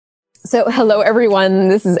So, hello everyone,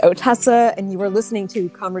 this is Otessa, and you are listening to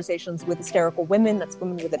Conversations with Hysterical Women, that's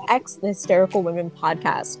Women with an X, the Hysterical Women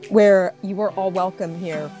podcast, where you are all welcome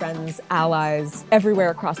here, friends, allies, everywhere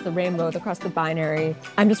across the rainbow, across the binary.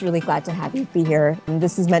 I'm just really glad to have you be here. And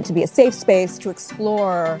this is meant to be a safe space to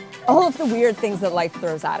explore all of the weird things that life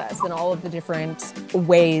throws at us and all of the different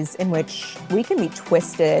ways in which we can be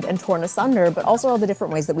twisted and torn asunder, but also all the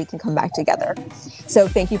different ways that we can come back together. So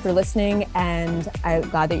thank you for listening, and I'm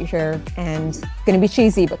glad that you're here. And going to be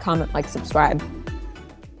cheesy, but comment, like, subscribe.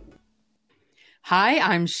 Hi,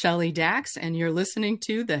 I'm Shelly Dax, and you're listening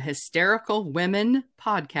to the Hysterical Women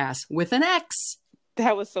podcast with an X.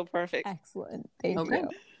 That was so perfect. Excellent. Thank you.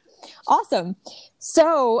 Awesome.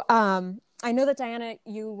 So I know that Diana,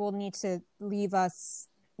 you will need to leave us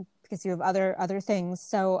because you have other things.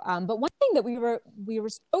 So, but one thing that we were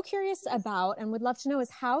so curious about and would love to know is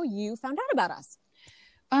how you found out about us.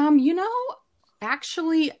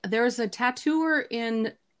 Actually, there's a tattooer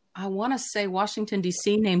in, I want to say, Washington,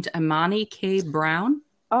 D.C. named Imani K. Brown.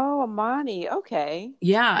 Oh, Imani. Okay.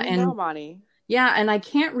 Yeah. I know Imani. Yeah. And I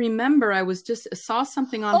can't remember. I saw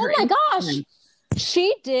something on her. Oh my gosh.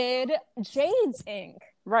 She did Jade's Ink.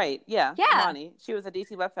 Right. Yeah. Yeah. Imani. She was at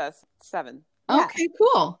DC Love Fest 7. Okay,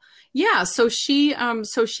 cool. Yeah. So she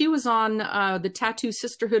was on the Tattoo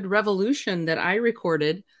Sisterhood Revolution that I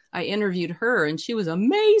recorded. I interviewed her, and she was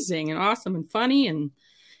amazing and awesome and funny. And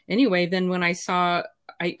anyway, then when I saw,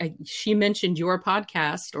 she mentioned your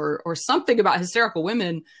podcast or something about hysterical women,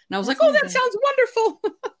 and I was like, oh, that sounds wonderful.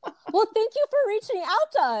 Well, thank you for reaching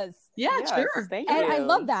out to us. Yeah, yes, sure. Thank you. And I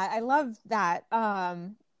love that.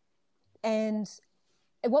 And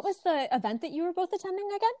what was the event that you were both attending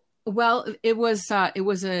again? Well, it was a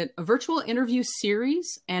virtual interview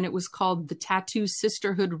series, and it was called the Tattoo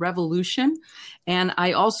Sisterhood Revolution. And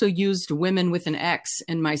I also used Women with an X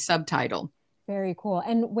in my subtitle. Very cool.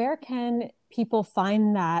 And where can people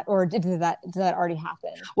find that, or did that already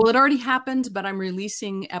happen? Well, it already happened, but I'm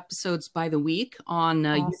releasing episodes by the week on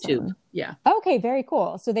YouTube. Yeah. Okay, very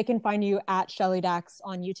cool. So they can find you at Shelly Dax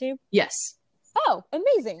on YouTube? Yes. Oh,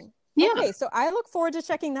 amazing. Yeah. Okay, so I look forward to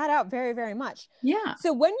checking that out very, very much. Yeah.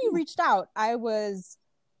 So when you reached out, I was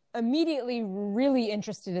immediately really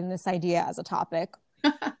interested in this idea as a topic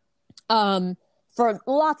for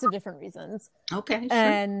lots of different reasons. Okay, sure.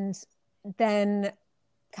 And then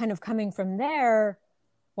kind of coming from there,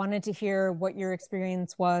 wanted to hear what your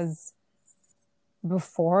experience was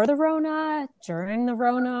before the Rona, during the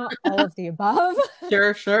Rona, all of the above.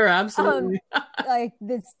 Sure, absolutely. Like,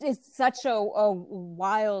 this is such a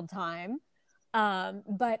wild time.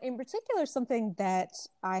 But in particular, something that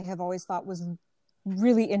I have always thought was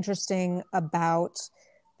really interesting about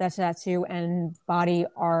the tattoo and body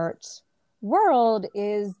art world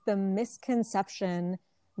is the misconception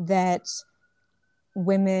that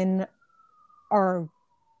women are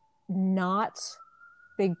not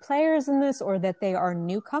big players in this, or that they are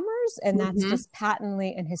newcomers, and that's just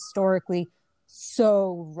patently and historically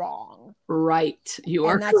so wrong. Right, you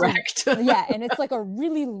are correct. And it's like a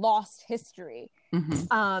really lost history. And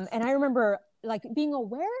I remember like being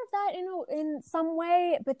aware of that in some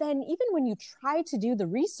way, but then even when you try to do the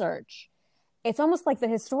research, it's almost like the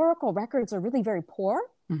historical records are really very poor.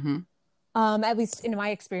 At least in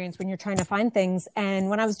my experience, when you're trying to find things.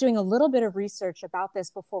 And when I was doing a little bit of research about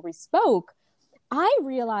this before we spoke, I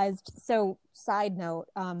realized, so side note,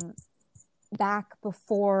 back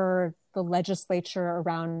before the legislature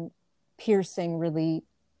around piercing really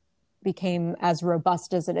became as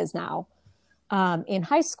robust as it is now, in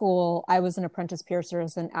high school, I was an apprentice piercer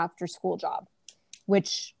as an after-school job,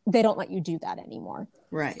 which they don't let you do that anymore.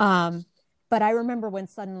 Right. But I remember when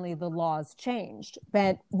suddenly the laws changed.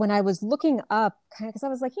 But when I was looking up, kind of, because I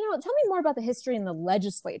was like, tell me more about the history and the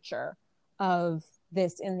legislature of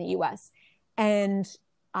this in the U.S. And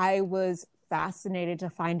I was fascinated to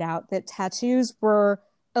find out that tattoos were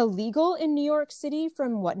illegal in New York City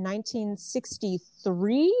from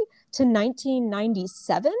 1963 to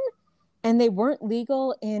 1997. And they weren't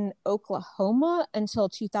legal in Oklahoma until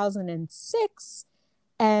 2006.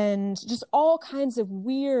 And just all kinds of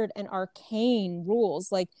weird and arcane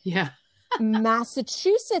rules. Like,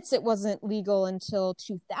 Massachusetts, it wasn't legal until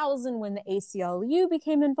 2000 when the ACLU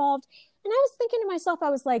became involved. And I was thinking to myself,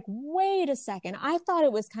 I was like, wait a second. I thought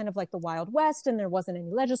it was kind of like the Wild West and there wasn't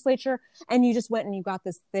any legislature. And you just went and you got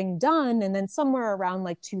this thing done. And then somewhere around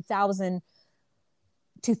like 2000s,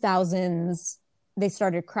 they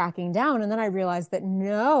started cracking down. And then I realized that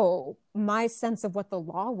no, my sense of what the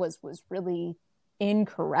law was really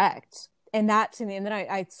incorrect. And that to me, and then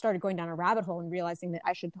I started going down a rabbit hole and realizing that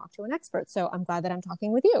I should talk to an expert. So I'm glad that I'm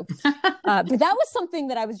talking with you. But that was something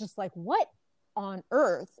that I was just like, what on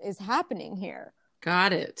earth is happening here?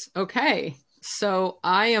 Got it. Okay. So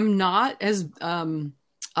I am not as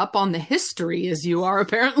up on the history as you are,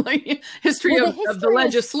 apparently. History Well, of the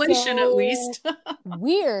legislation, at least.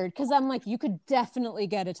 Weird, because I'm like, you could definitely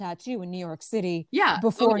get a tattoo in New York City Yeah.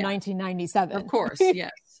 before Oh, yeah. 1997. Of course,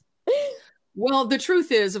 yes. Well, the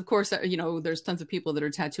truth is, of course, there's tons of people that are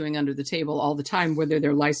tattooing under the table all the time, whether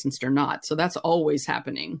they're licensed or not. So that's always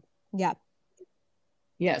happening. Yeah.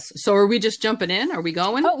 Yes. So are we just jumping in? Are we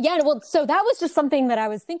going? Oh, yeah. Well, so that was just something that I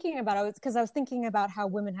was thinking about. I was thinking about how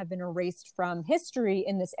women have been erased from history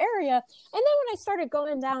in this area. And then when I started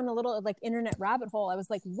going down a little like internet rabbit hole, I was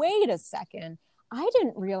like, wait a second. I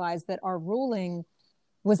didn't realize that our ruling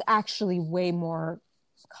was actually way more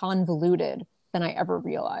convoluted than I ever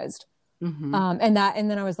realized. Mm-hmm. And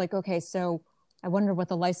then I was like, okay, so I wonder what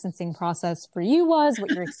the licensing process for you was,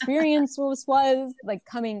 what your experience was like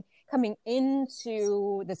coming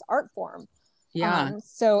into this art form. Yeah.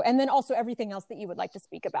 And then also everything else that you would like to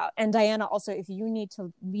speak about. And Diana, also, if you need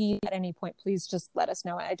to leave at any point, please just let us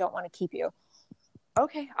know. I don't want to keep you.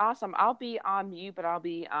 Okay, awesome. I'll be on mute, but I'll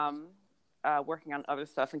be working on other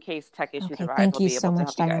stuff in case tech issues arise. Thank I'll you be so able to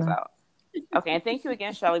much, help you guys Diana. out. Okay, and thank you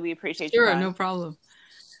again, Shelly. We appreciate you. Sure, no problem.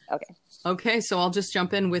 Okay. Okay, so I'll just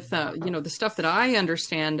jump in with the stuff that I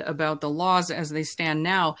understand about the laws as they stand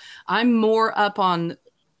now. I'm more up on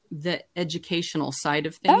the educational side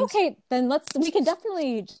of things. Okay, then we can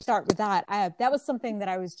definitely start with that. That was something that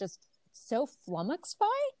I was just so flummoxed by.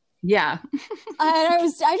 Yeah. And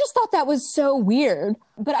I just thought that was so weird.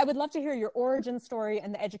 But I would love to hear your origin story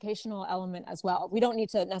and the educational element as well. We don't need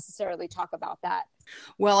to necessarily talk about that.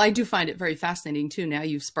 Well, I do find it very fascinating too. Now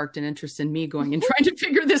you've sparked an interest in me going and trying to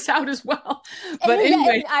figure this out as well. But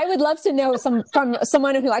anyway, I would love to know from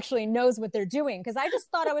someone who actually knows what they're doing, because I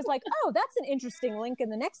just thought, I was like, oh, that's an interesting link.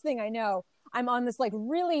 And the next thing I know, I'm on this like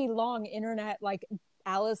really long internet, like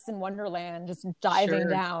Alice in Wonderland, just diving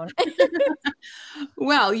down.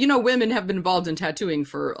 Well, women have been involved in tattooing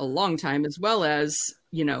for a long time, as well as,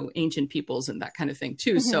 ancient peoples and that kind of thing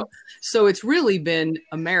too. Mm-hmm. So it's really been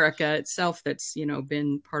America itself that's,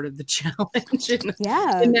 been part of the challenge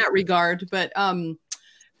in that regard. But,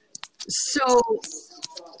 so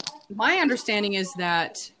my understanding is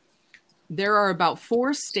that there are about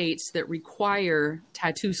 4 states that require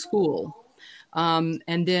tattoo school.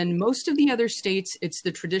 And then most of the other states, it's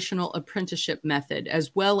the traditional apprenticeship method,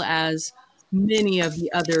 as well as many of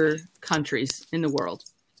the other countries in the world.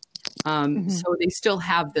 So they still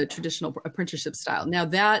have the traditional apprenticeship style. Now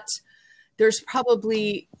that there's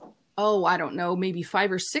probably, I don't know, maybe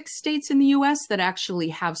 5 or 6 states in the US that actually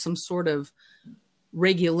have some sort of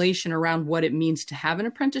regulation around what it means to have an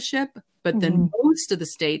apprenticeship. But then most of the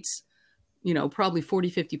states, probably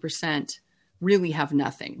 40-50% really have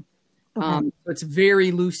nothing. So it's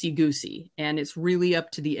very loosey-goosey, and it's really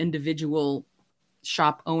up to the individual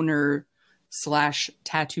shop owner /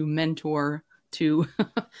 tattoo mentor to,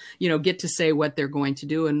 get to say what they're going to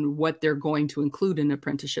do and what they're going to include in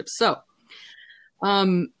apprenticeship. So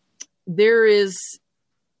there is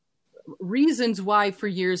reasons why for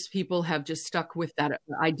years people have just stuck with that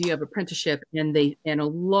idea of apprenticeship, and a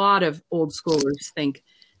lot of old schoolers think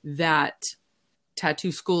that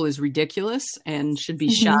tattoo school is ridiculous and should be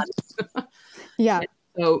shot. Yeah.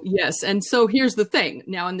 So yes. And so here's the thing.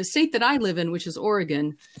 Now, in the state that I live in, which is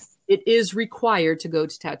Oregon, it is required to go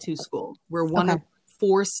to tattoo school. We're one of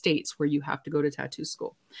 4 states where you have to go to tattoo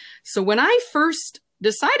school. So when I first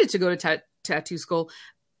decided to go to tattoo school,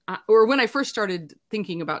 or when I first started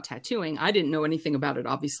thinking about tattooing, I didn't know anything about it,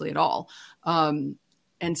 obviously, at all. And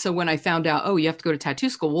so when I found out, you have to go to tattoo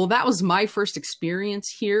school, well, that was my first experience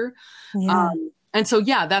here. Yeah. And so,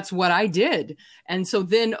 that's what I did. And so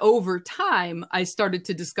then over time, I started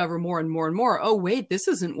to discover more and more and more. Oh, wait, this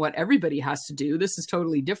isn't what everybody has to do. This is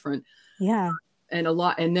totally different. Yeah. And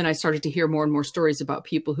then I started to hear more and more stories about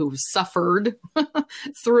people who suffered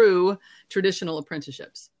through traditional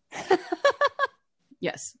apprenticeships.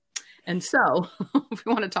 Yes. And so if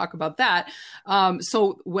we want to talk about that.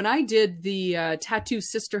 So when I did the Tattoo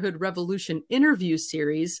Sisterhood Revolution interview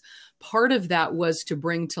series, part of that was to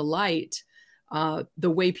bring to light the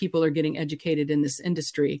way people are getting educated in this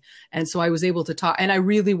industry. And so I was able to talk, and I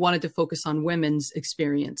really wanted to focus on women's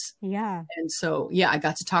experience. Yeah. And so, I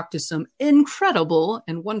got to talk to some incredible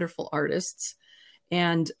and wonderful artists,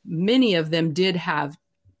 and many of them did have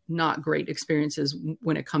not great experiences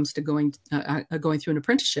when it comes to going through an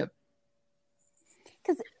apprenticeship.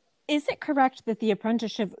 Because is it correct that the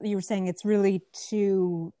apprenticeship, you were saying it's really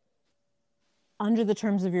under the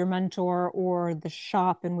terms of your mentor or the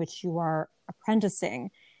shop in which you are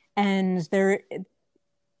apprenticing, and there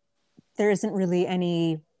isn't really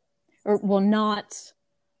any or well, not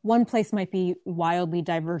one place might be wildly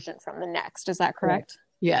divergent from the next. Is that correct?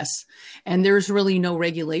 Yes. And there's really no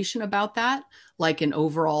regulation about that, like in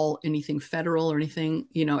overall anything federal or anything,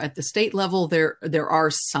 at the state level, there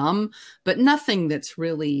are some, but nothing that's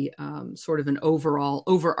really sort of an overall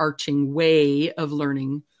overarching way of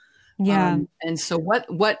learning. Yeah. And so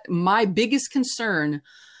what my biggest concern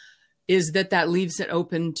is that leaves it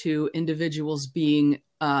open to individuals being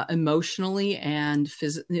emotionally and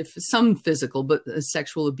some physical, but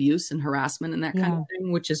sexual abuse and harassment and that kind of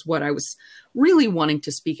thing, which is what I was really wanting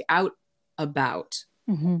to speak out about.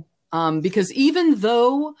 Mm-hmm. Because even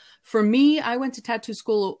though for me, I went to tattoo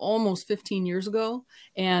school almost 15 years ago,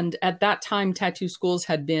 and at that time, tattoo schools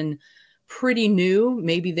had been pretty new.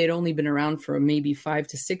 Maybe they'd only been around for maybe 5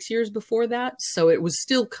 to 6 years before that. So it was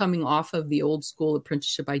still coming off of the old school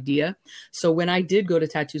apprenticeship idea. So when I did go to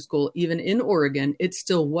tattoo school, even in Oregon, it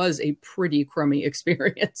still was a pretty crummy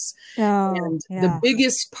experience. And the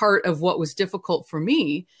biggest part of what was difficult for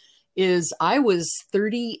me is I was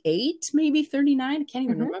 38, maybe 39. I can't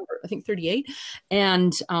even remember. I think 38.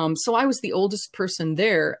 And so I was the oldest person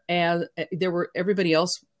there. And there were everybody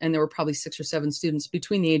else, and there were probably 6 or 7 students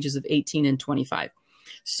between the ages of 18 and 25.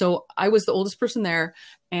 So I was the oldest person there.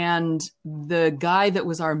 And the guy that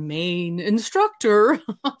was our main instructor,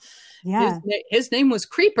 his name was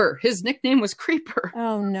Creeper. His nickname was Creeper.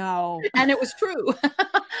 Oh, no. And it was true.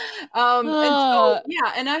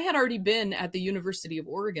 And I had already been at the University of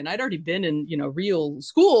Oregon. I'd already been in, real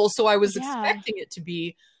school. So I was expecting it to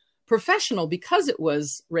be professional because it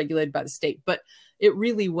was regulated by the state. But it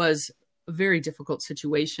really was a very difficult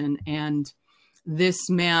situation. And this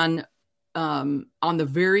man, on the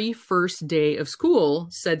very first day of school,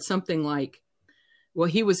 said something like, well,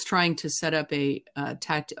 he was trying to set up a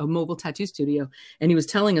mobile tattoo studio, and he was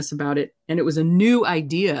telling us about it. And it was a new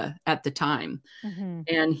idea at the time. Mm-hmm.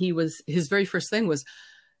 And his very first thing was,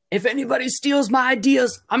 if anybody steals my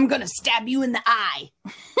ideas, I'm going to stab you in the eye.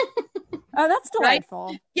 Oh, that's delightful.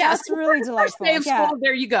 Right? Yeah. That's really delightful. First day of school,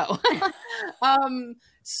 there you go.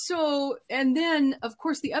 So, and then of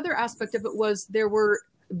course, the other aspect of it was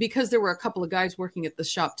because there were a couple of guys working at the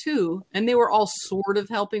shop too, and they were all sort of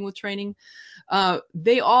helping with training.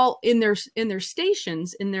 They all in their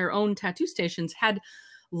stations, in their own tattoo stations, had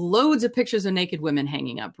loads of pictures of naked women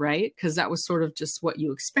hanging up, right? Because that was sort of just what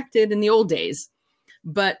you expected in the old days.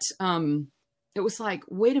 But it was like,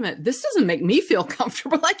 wait a minute, this doesn't make me feel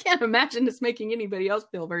comfortable. I can't imagine this making anybody else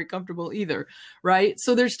feel very comfortable either, right?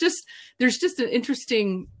 So there's just an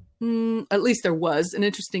interesting, at least there was an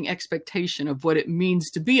interesting expectation of what it means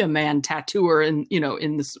to be a man tattooer in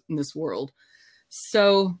this world.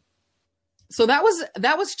 So that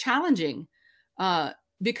was challenging,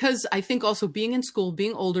 because I think also being in school,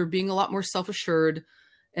 being older, being a lot more self-assured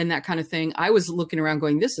and that kind of thing, I was looking around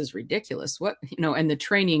going, this is ridiculous. What, and the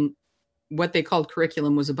training, what they called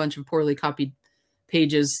curriculum, was a bunch of poorly copied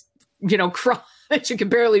pages, that you could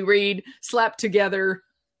barely read, slapped together.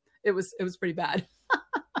 It was pretty bad.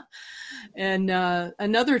 And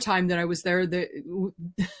another time that I was there, the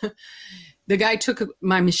guy took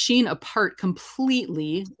my machine apart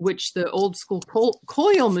completely, which the old school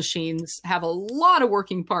coil machines have a lot of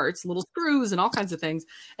working parts, little screws and all kinds of things.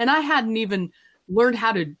 And I hadn't even learned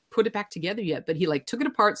how to put it back together yet, but he took it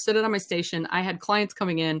apart, set it on my station. I had clients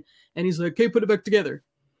coming in and he's like, "Okay, put it back together."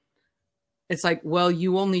 It's like, well,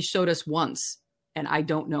 you only showed us once and I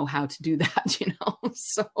don't know how to do that,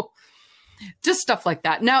 So just stuff like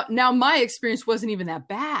that. Now my experience wasn't even that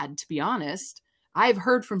bad, to be honest. I've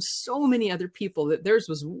heard from so many other people that theirs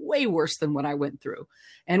was way worse than what I went through.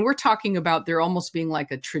 And we're talking about there almost being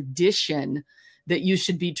like a tradition that you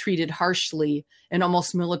should be treated harshly and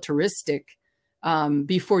almost militaristic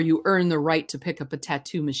before you earn the right to pick up a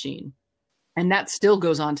tattoo machine. And that still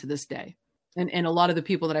goes on to this day. And a lot of the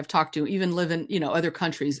people that I've talked to even live in, other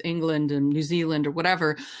countries, England and New Zealand or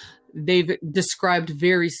whatever, they've described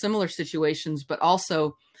very similar situations. But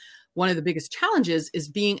also one of the biggest challenges is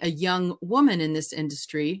being a young woman in this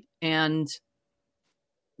industry and,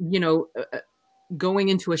 going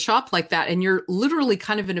into a shop like that. And you're literally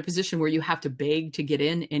kind of in a position where you have to beg to get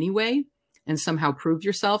in anyway and somehow prove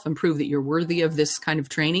yourself and prove that you're worthy of this kind of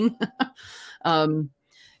training.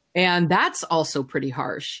 And that's also pretty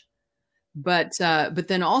harsh. But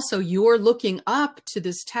then also you're looking up to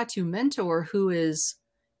this tattoo mentor who is,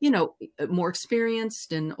 more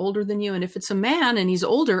experienced and older than you. And if it's a man and he's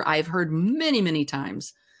older, I've heard many, many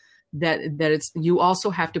times that it's, you also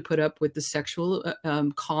have to put up with the sexual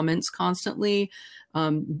comments constantly,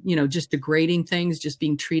 just degrading things, just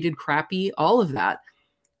being treated crappy, all of that.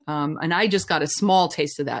 And I just got a small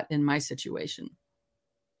taste of that in my situation.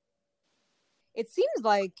 it seems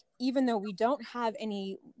like even though we don't have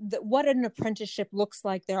what an apprenticeship looks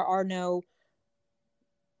like, there are no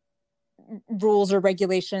rules or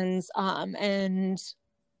regulations and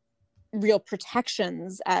real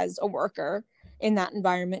protections as a worker in that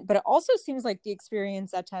environment. But it also seems like the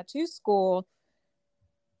experience at tattoo school,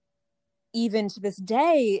 even to this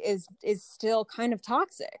day, is still kind of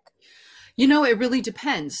toxic. You know, it really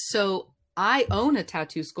depends. So I own a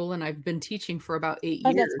tattoo school and I've been teaching for about 8 years.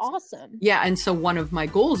 Oh, that's awesome. Yeah. And so one of my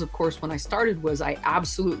goals, of course, when I started was I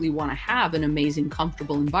absolutely want to have an amazing,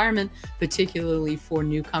 comfortable environment, particularly for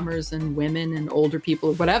newcomers and women and older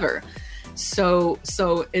people or whatever. So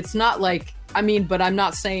it's not like, I mean, but I'm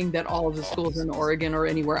not saying that all of the schools in Oregon or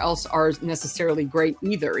anywhere else are necessarily great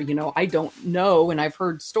either. You know, I don't know. And I've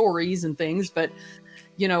heard stories and things, but,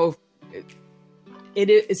 you know, it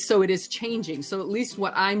is changing. So at least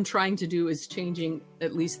what I'm trying to do is changing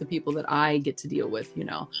at least the people that I get to deal with, you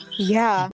know. Yeah.